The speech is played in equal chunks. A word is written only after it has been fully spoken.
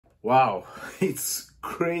Wow, it's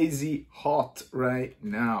crazy hot right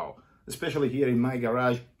now, especially here in my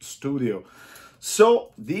garage studio.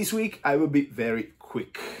 So this week I will be very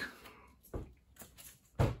quick.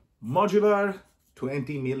 Modular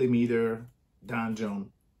 20mm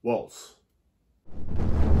dungeon walls.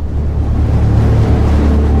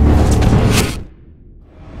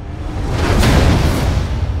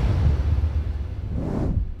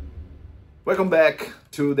 Welcome back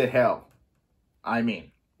to the hell.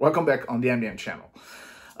 Welcome back on the MDM channel.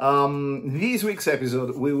 This week's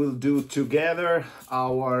episode, we will do together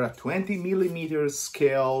our 20mm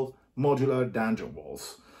scale modular dungeon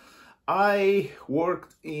walls. I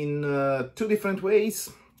worked in two different ways,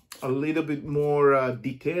 a little bit more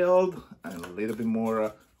detailed and a little bit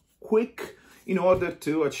more quick in order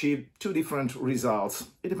to achieve two different results.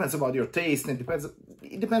 It depends about your taste and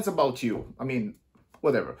it depends about you.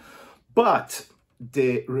 Whatever. But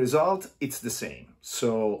the result, it's the same.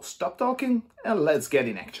 So stop talking and let's get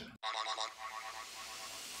in action.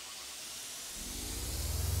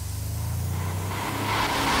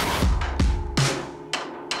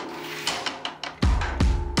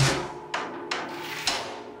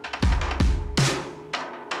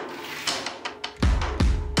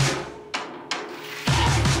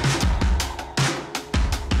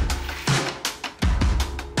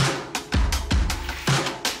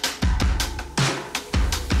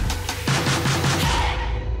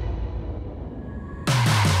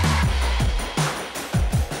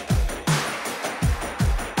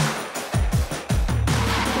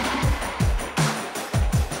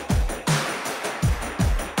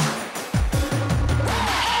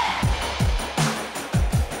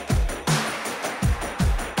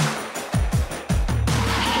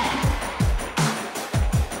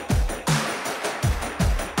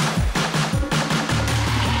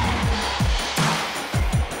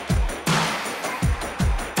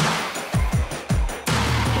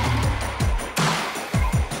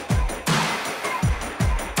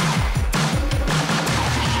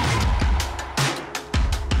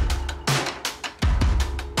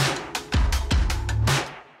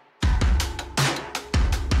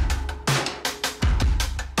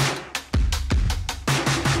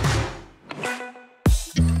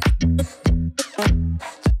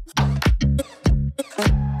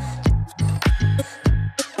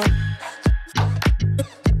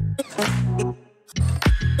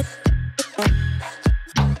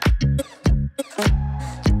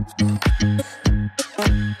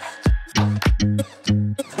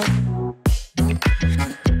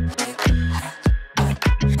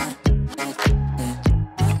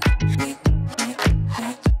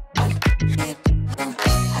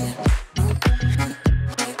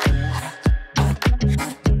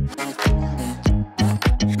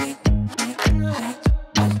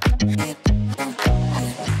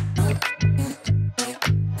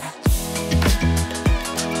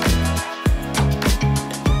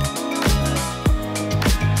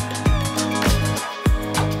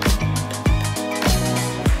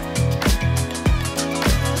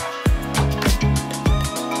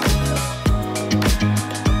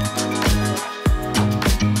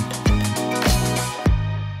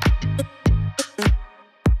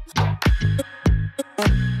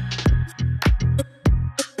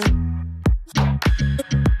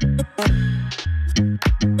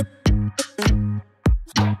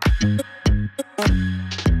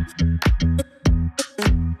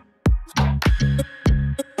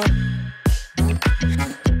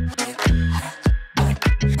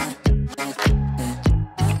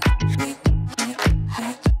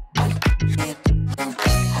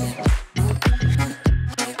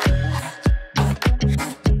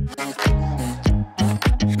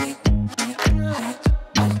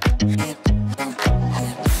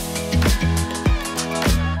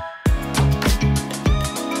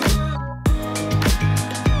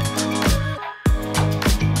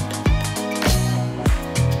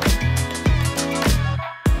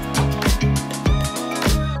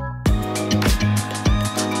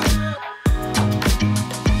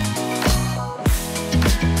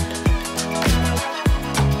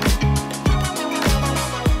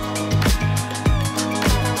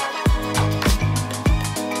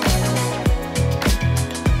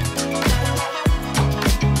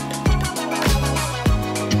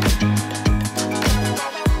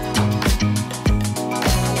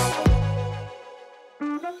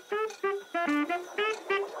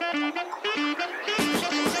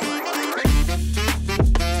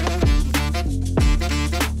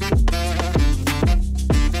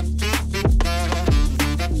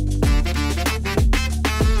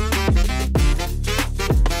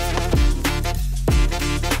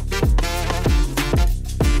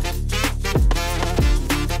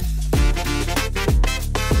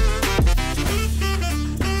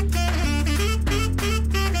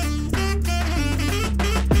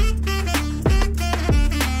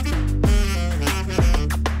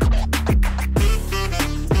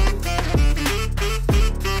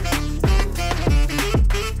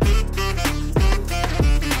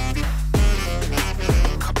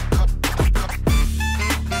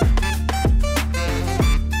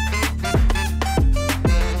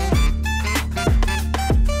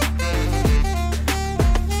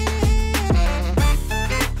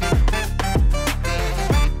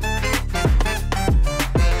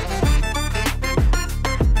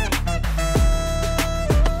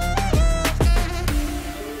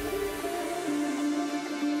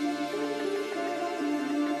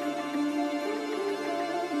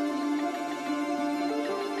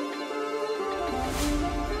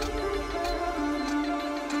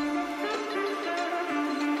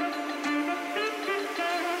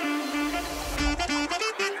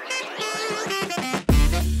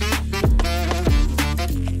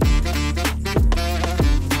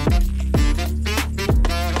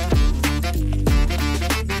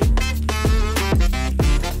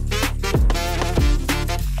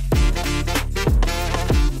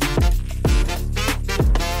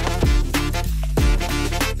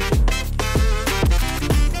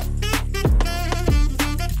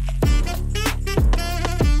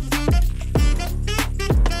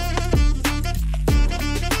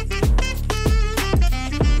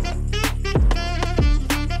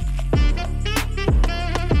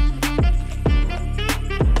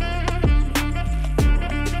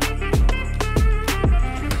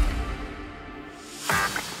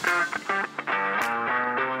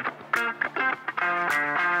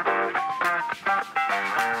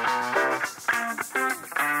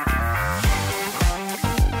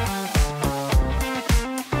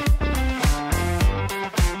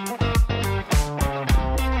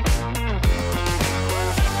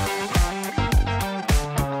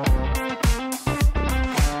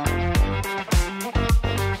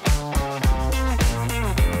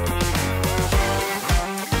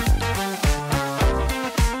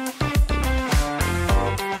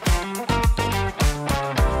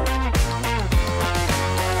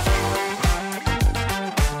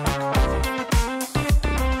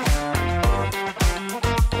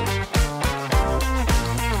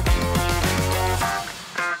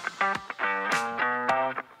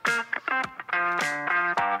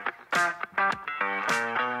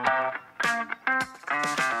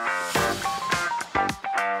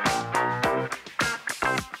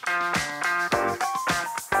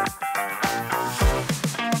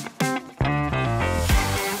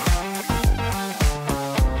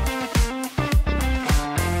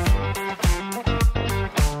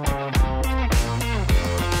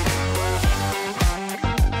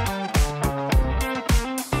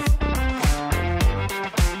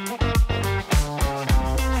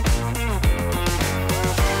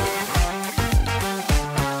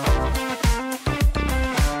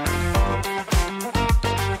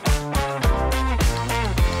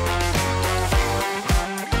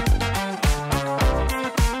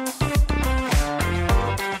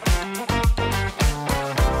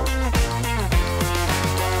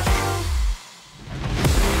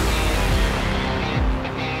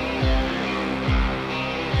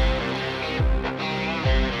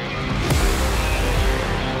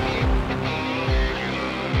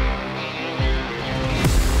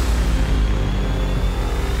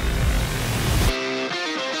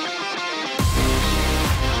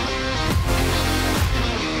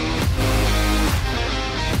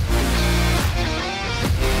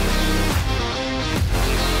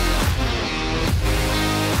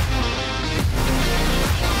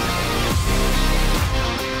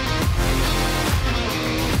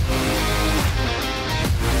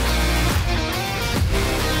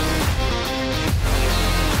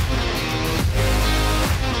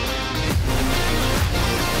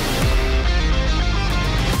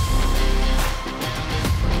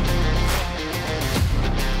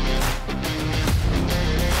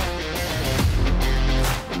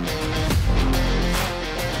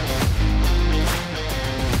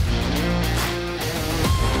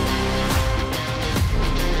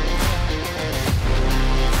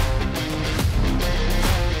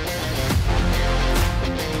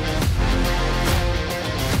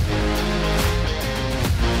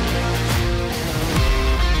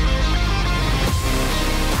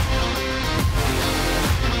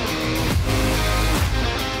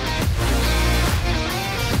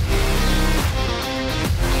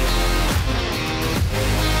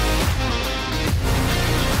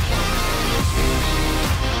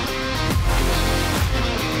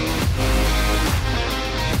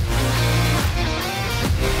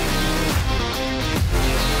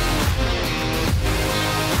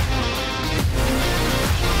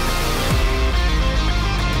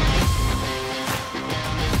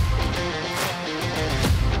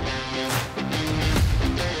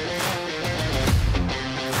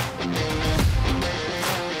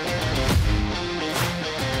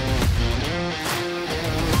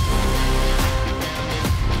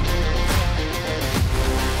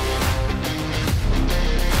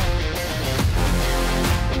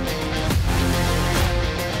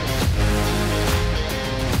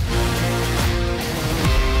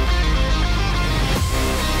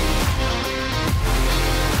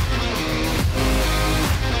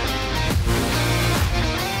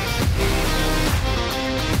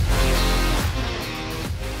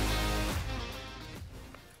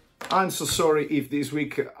 I'm so sorry if this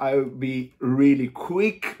week I'll be really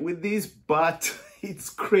quick with this, but it's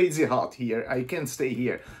crazy hot here. I can't stay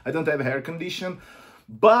here. I don't have air condition,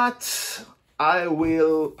 but I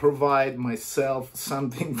will provide myself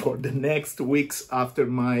something for the next weeks after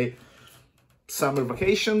my summer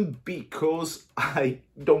vacation, because I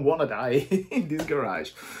don't want to die in this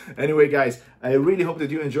garage. Anyway, guys, I really hope that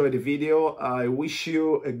you enjoyed the video. I wish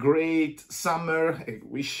you a great summer. I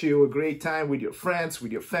wish you a great time with your friends,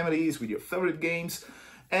 with your families, with your favorite games.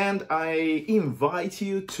 And I invite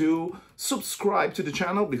you to subscribe to the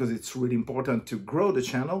channel, because it's really important to grow the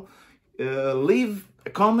channel. Leave a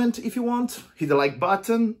comment if you want, hit the like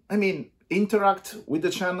button. I mean, interact with the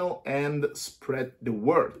channel and spread the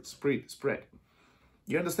word. Spread.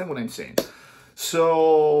 You understand what I'm saying?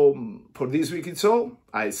 So for this week it's all.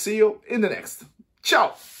 I'll see you in the next.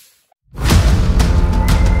 Ciao!